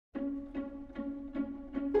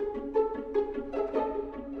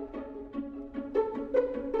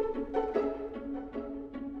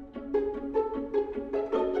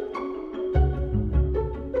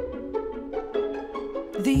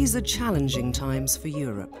These are challenging times for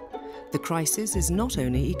Europe. The crisis is not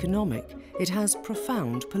only economic, it has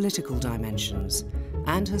profound political dimensions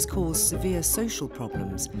and has caused severe social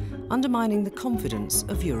problems, undermining the confidence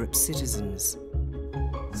of Europe's citizens.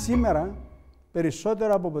 Σήμερα,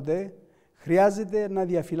 περισσότερο από ποτέ, χρειάζεται να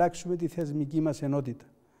διαφυλάξουμε τη θεσμική μας ενότητα.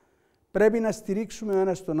 Πρέπει να στηρίξουμε ο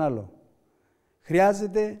ένας τον άλλο.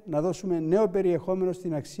 Χρειάζεται να δώσουμε νέο περιεχόμενο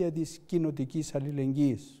στην αξία της κοινοτικής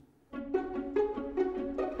αλληλεγγύης.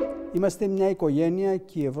 Είμαστε μια οικογένεια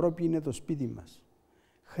και η Ευρώπη είναι το σπίτι μας.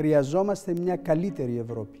 Χρειαζόμαστε μια καλύτερη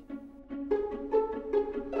Ευρώπη.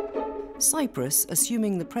 Cyprus,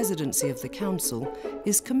 assuming the presidency of the Council,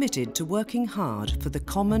 is committed to working hard for the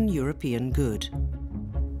common European good.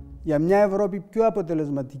 Για μια Ευρώπη πιο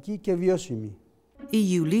αποτελεσματική και βιώσιμη.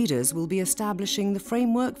 EU leaders will be establishing the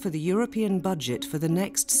framework for the European budget for the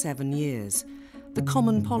next 7 years. The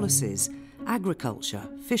common policies, agriculture,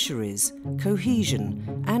 fisheries, cohesion,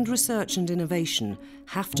 and research and innovation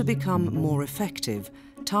have to become more effective,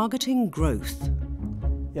 targeting growth.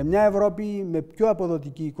 Για μια Ευρώπη με πιο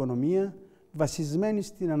αποδοτική οικονομία, βασισμένη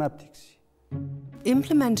στην ανάπτυξη.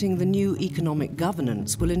 Implementing the new economic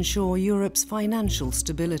governance will ensure Europe's financial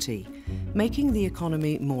stability, making the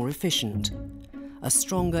economy more efficient. A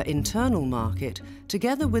stronger internal market,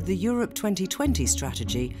 together with the Europe 2020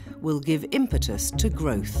 strategy, will give impetus to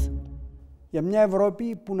growth. Για μια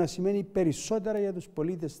Ευρώπη που να σημαίνει περισσότερα για τους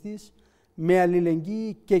πολίτες της, με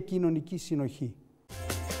αλληλεγγύη και κοινωνική συνοχή.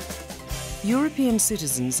 European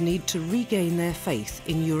citizens need to regain their faith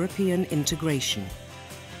in European integration.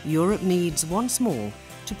 Europe needs once more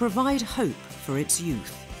to provide hope for its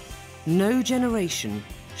youth. No generation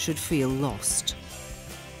should feel lost.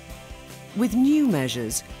 With new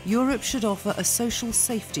measures, Europe should offer a social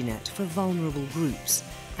safety net for vulnerable groups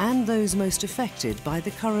and those most affected by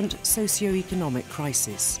the current socio-economic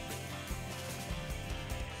crisis.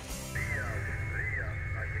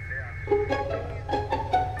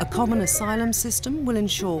 A common asylum system will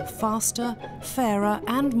ensure faster, fairer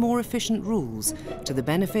and more efficient rules to the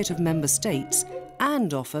benefit of member states and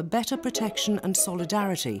offer better protection and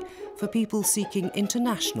solidarity for people seeking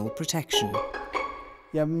international protection.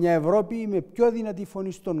 Για μια Ευρώπη με πιο δυνατή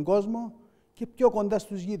φωνή στον κόσμο και πιο κοντά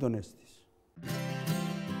στους γείτονες της.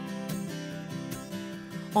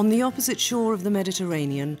 On the opposite shore of the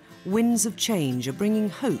Mediterranean, winds of change are bringing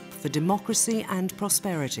hope for democracy and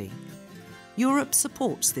prosperity. Europe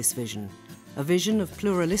supports this vision, a vision of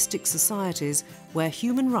pluralistic societies where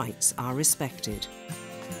human rights are respected.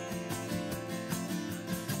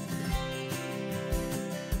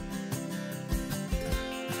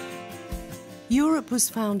 Europe was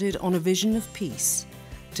founded on a vision of peace.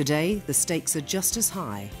 Today, the stakes are just as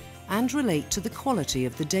high and relate to the quality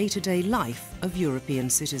of the day-to-day life of European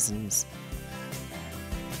citizens.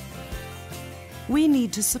 We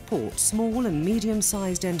need to support small and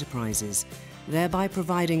medium-sized enterprises, thereby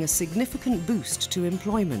providing a significant boost to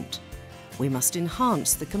employment. We must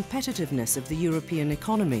enhance the competitiveness of the European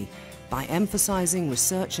economy by emphasizing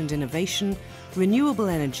research and innovation, renewable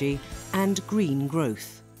energy, and green growth.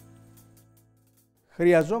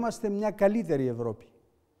 Χρειαζόμαστε μια καλύτερη Ευρώπη,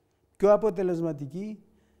 πιο αποτελεσματική,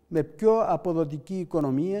 με πιο αποδοτική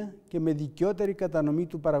οικονομία και με δικαιότερη κατανομή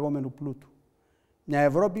του παραγόμενου πλούτου. Μια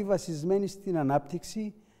Ευρώπη βασισμένη στην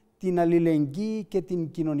ανάπτυξη, την αλληλεγγύη και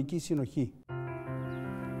την κοινωνική συνοχή.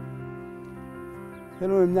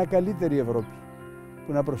 Θέλουμε μια καλύτερη Ευρώπη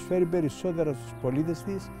που να προσφέρει περισσότερα στους πολίτες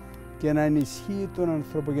της και να ενισχύει τον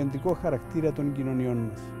ανθρωπογεννητικό χαρακτήρα των κοινωνιών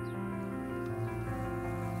μας.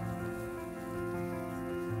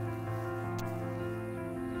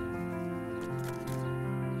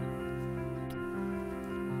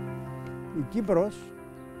 Η Κύπρος,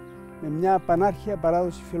 με μια πανάρχια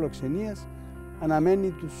παράδοση φιλοξενίας,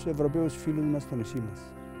 αναμένει τους Ευρωπαίους φίλους μας στο νησί μας.